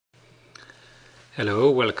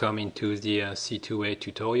Hello, welcome into the C2A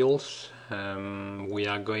tutorials. We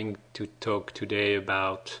are going to talk today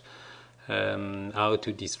about how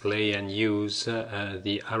to display and use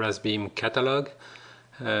the ArasBeAM catalog.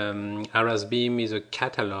 ArasBeAM is a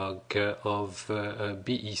catalog of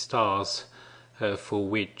BE stars for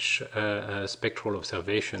which spectral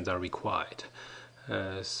observations are required.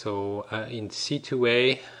 In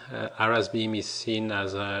C2A, ArasBeAM is seen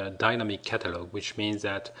as a dynamic catalog, which means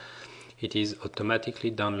that it is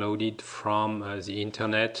automatically downloaded from the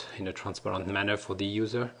internet in a transparent manner for the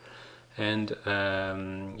user, and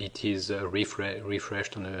it is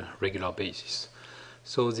refreshed on a regular basis.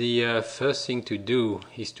 So the first thing to do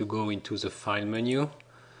is to go into the File menu,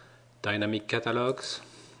 Dynamic Catalogs,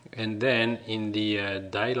 and then in the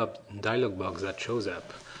dialog box that shows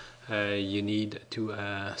up, you need to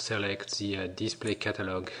select the Display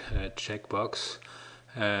Catalog checkbox.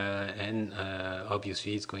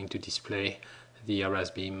 Obviously it's going to display the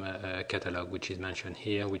ArasBeAM catalog, which is mentioned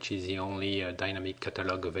here, which is the only dynamic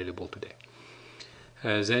catalog available today.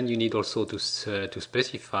 Then you need also to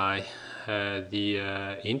specify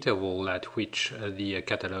the interval at which the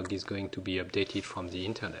catalog is going to be updated from the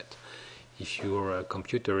internet. If your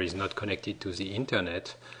computer is not connected to the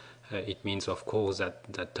internet, it means of course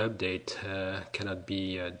that update cannot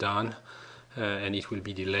be done, and it will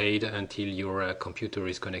be delayed until your computer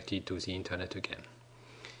is connected to the internet again.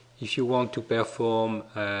 If you want to perform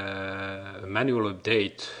a manual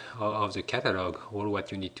update of the catalog, all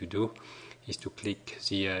what you need to do is to click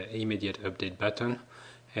the immediate update button,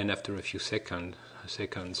 and after a few seconds the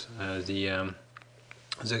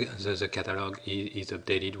catalog is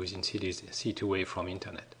updated within C2A from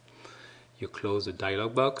internet. You close the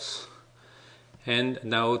dialog box. And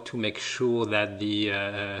now, to make sure that the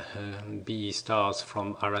BE stars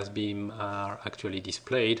from ArasBeAM are actually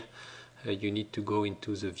displayed, you need to go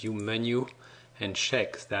into the View menu and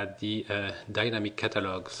check that the Dynamic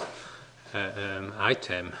Catalogs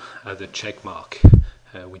item has a check mark,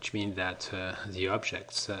 which means that the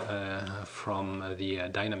objects from the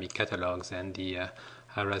Dynamic Catalogs and the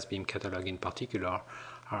ArasBeAM catalog in particular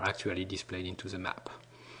are actually displayed into the map.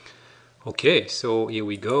 Okay, so here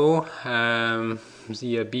we go.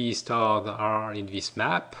 The BE stars are in this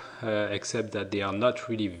map, except that they are not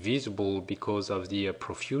really visible because of the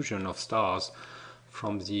profusion of stars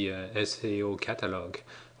from the SAO catalog,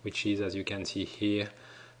 which is, as you can see here,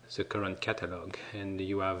 the current catalog, and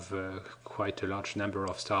you have quite a large number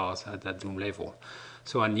of stars at that zoom level.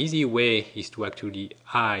 So an easy way is to actually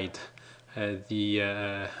hide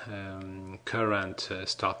the current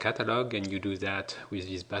star catalog, and you do that with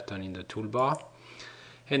this button in the toolbar.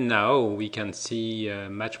 And now we can see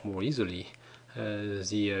much more easily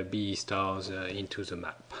the BE stars into the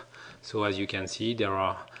map. So as you can see, there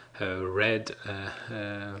are red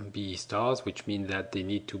BE stars, which mean that they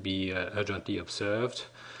need to be urgently observed.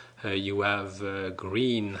 You have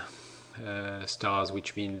green stars,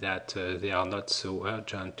 which mean that they are not so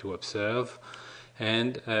urgent to observe.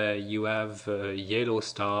 And you have yellow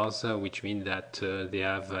stars, which mean that they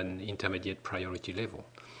have an intermediate priority level.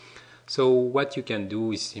 So what you can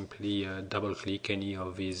do is simply double-click any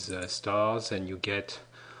of these stars, and you get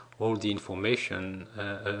all the information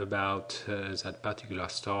about that particular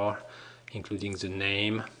star, including the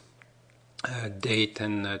name, date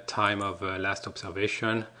and time of last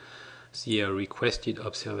observation, the requested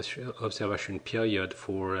observation period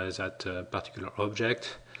for that particular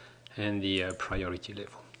object, and the priority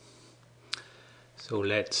level. So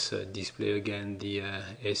let's display again the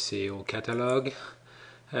SAO catalog.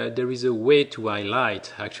 There is a way to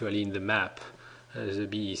highlight actually in the map the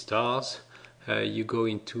BE stars. You go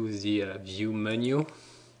into the View menu,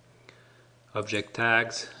 Object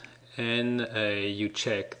Tags, and you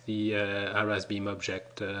check the ArasBeAM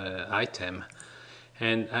object item.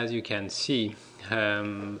 And as you can see,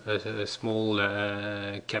 a small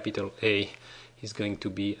capital A is going to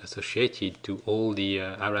be associated to all the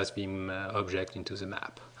ArasBeAM object into the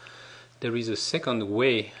map. There is a second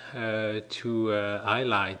way to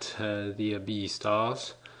highlight the BE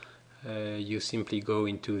stars. You simply go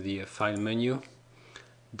into the File menu,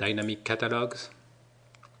 Dynamic Catalogs,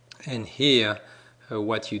 and here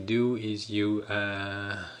what you do is you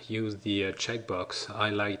use the checkbox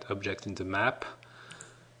Highlight Object in the Map,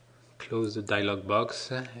 close the dialog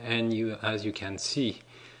box, and as you can see,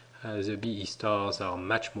 the BE stars are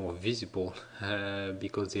much more visible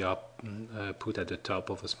because they are put at the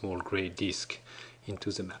top of a small gray disk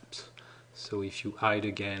into the maps. So if you hide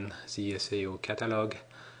again the SAO catalog,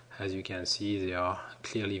 as you can see, they are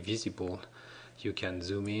clearly visible. You can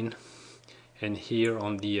zoom in, and here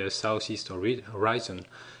on the southeast horizon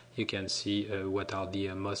you can see what are the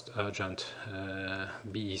most urgent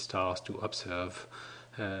BE stars to observe.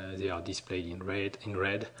 They are displayed in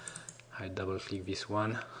red. I double click this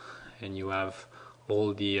one and you have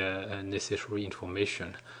all the necessary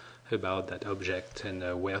information about that object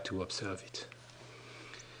and where to observe it.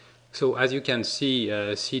 So as you can see,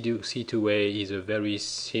 C2A is a very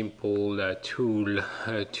simple tool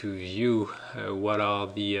to view what are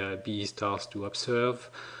the BE stars to observe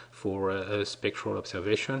for spectral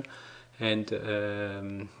observation, and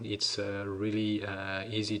it's really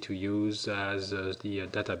easy to use as the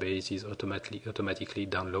database is automatically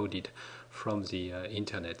downloaded from the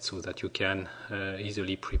internet, so that you can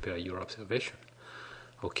easily prepare your observation.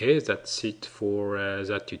 Okay, that's it for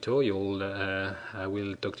that tutorial. I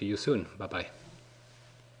will talk to you soon. Bye bye.